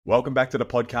Welcome back to the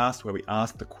podcast where we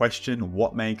ask the question,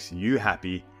 what makes you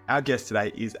happy? Our guest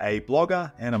today is a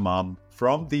blogger and a mum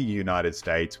from the United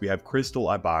States. We have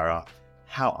Cristal Ibarra.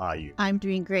 How are you? I'm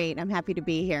doing great. I'm happy to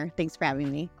be here. Thanks for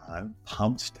having me. I'm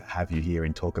pumped to have you here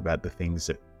and talk about the things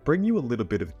that bring you a little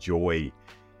bit of joy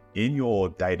in your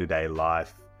day-to-day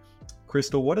life.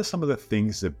 Cristal, what are some of the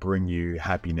things that bring you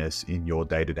happiness in your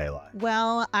day-to-day life?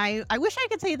 Well, I wish I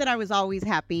could say that I was always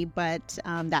happy, but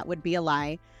that would be a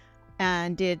lie.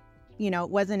 And it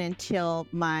wasn't until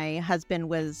my husband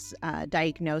was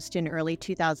diagnosed in late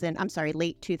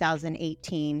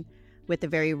 2018 with a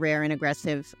very rare and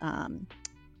aggressive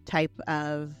type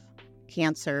of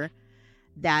cancer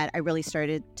that I really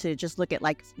started to just look at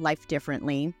life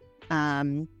differently.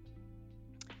 I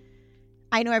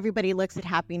know everybody looks at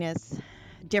happiness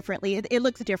differently. It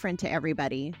looks different to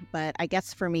everybody, but I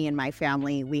guess for me and my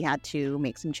family, we had to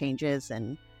make some changes,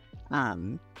 and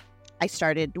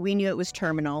we knew it was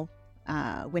terminal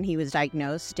when he was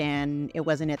diagnosed, and it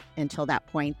wasn't until that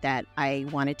point that I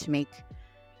wanted to make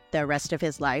the rest of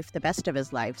his life the best of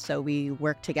his life. So we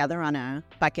worked together on a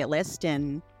bucket list,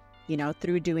 and,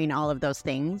 through doing all of those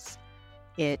things,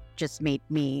 it just made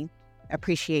me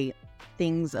appreciate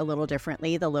things a little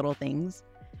differently, the little things.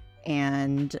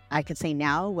 And I could say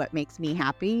now what makes me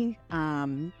happy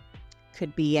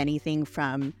could be anything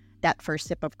from that first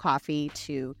sip of coffee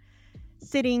to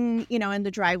sitting, in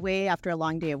the driveway after a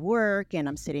long day of work, and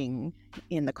I'm sitting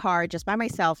in the car just by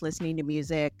myself listening to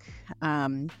music.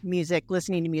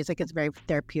 Listening to music is very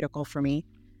therapeutical for me.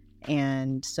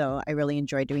 And so I really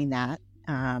enjoy doing that.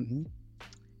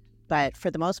 But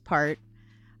for the most part,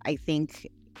 I think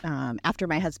after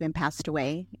my husband passed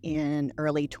away in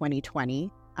early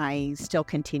 2020, I still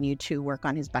continued to work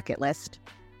on his bucket list.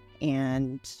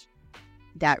 And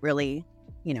that really,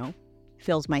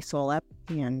 fills my soul up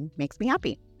and makes me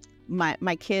happy.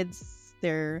 My kids,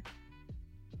 they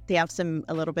have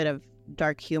a little bit of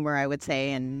dark humor, I would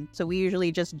say. And so we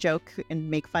usually just joke and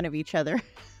make fun of each other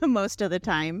most of the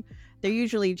time. They're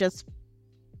usually just,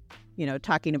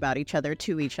 talking about each other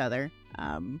to each other.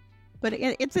 But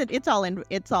it's all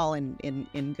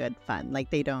in good fun.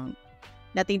 Like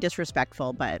nothing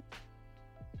disrespectful, but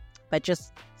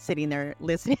just sitting there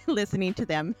listening to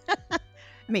them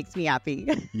makes me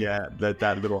happy. Yeah,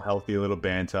 that little healthy little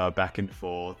banter back and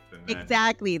forth. And then,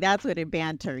 exactly, that's what it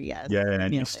banter. Yes. Yeah,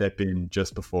 and you step in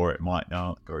just before it might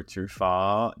not go too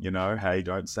far. Hey,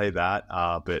 don't say that.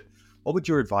 But what would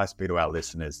your advice be to our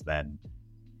listeners then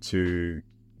to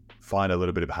find a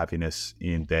little bit of happiness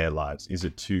in their lives? Is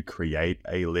it to create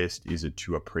a list? Is it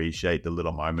to appreciate the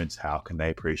little moments? How can they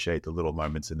appreciate the little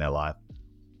moments in their life?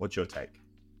 What's your take?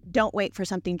 Don't wait for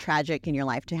something tragic in your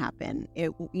life to happen.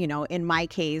 In my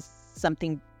case,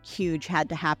 something huge had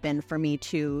to happen for me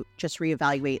to just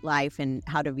reevaluate life and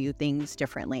how to view things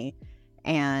differently.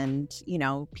 And,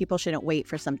 people shouldn't wait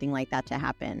for something like that to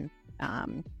happen.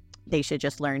 They should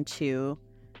just learn to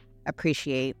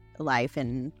appreciate life.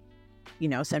 And,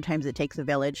 sometimes it takes a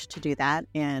village to do that.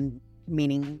 And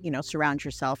meaning, surround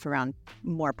yourself around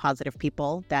more positive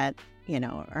people that,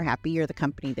 are happy. You're the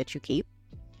company that you keep.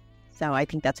 So I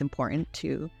think that's important,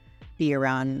 to be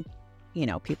around,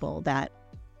 people that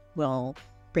will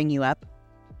bring you up,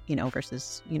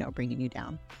 versus, bringing you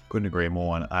down. Couldn't agree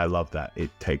more. And I love that.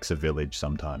 It takes a village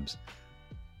sometimes.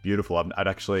 Beautiful. I'd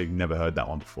actually never heard that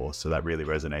one before. So that really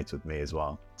resonates with me as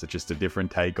well. So just a different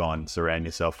take on surround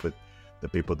yourself with the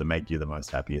people that make you the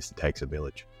most happiest. It takes a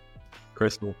village.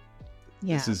 Cristal,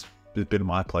 This has been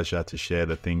my pleasure to share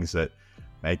the things that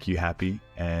make you happy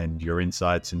and your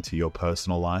insights into your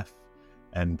personal life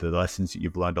and the lessons that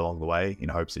you've learned along the way, in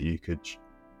hopes that you could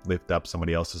lift up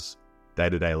somebody else's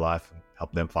day-to-day life and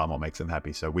help them find what makes them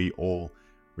happy. So we all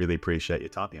really appreciate your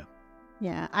time here.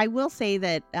 Yeah, I will say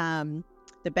that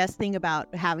the best thing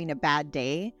about having a bad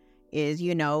day is,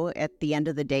 at the end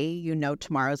of the day,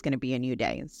 tomorrow's going to be a new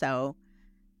day. So,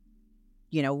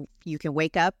 you can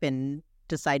wake up and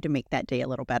decide to make that day a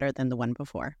little better than the one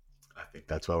before. I think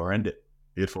that's where we'll end it.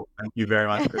 Beautiful. Thank you very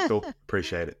much, Cristal.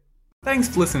 Appreciate it. Thanks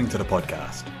for listening to the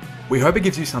podcast. We hope it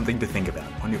gives you something to think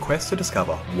about on your quest to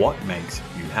discover what makes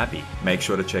you happy. Make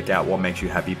sure to check out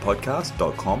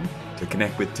whatmakesyouhappypodcast.com to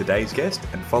connect with today's guest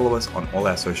and follow us on all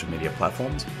our social media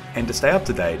platforms, and to stay up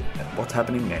to date at what's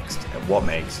happening next at What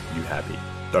Makes You Happy.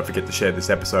 Don't forget to share this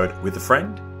episode with a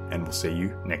friend, and we'll see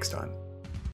you next time.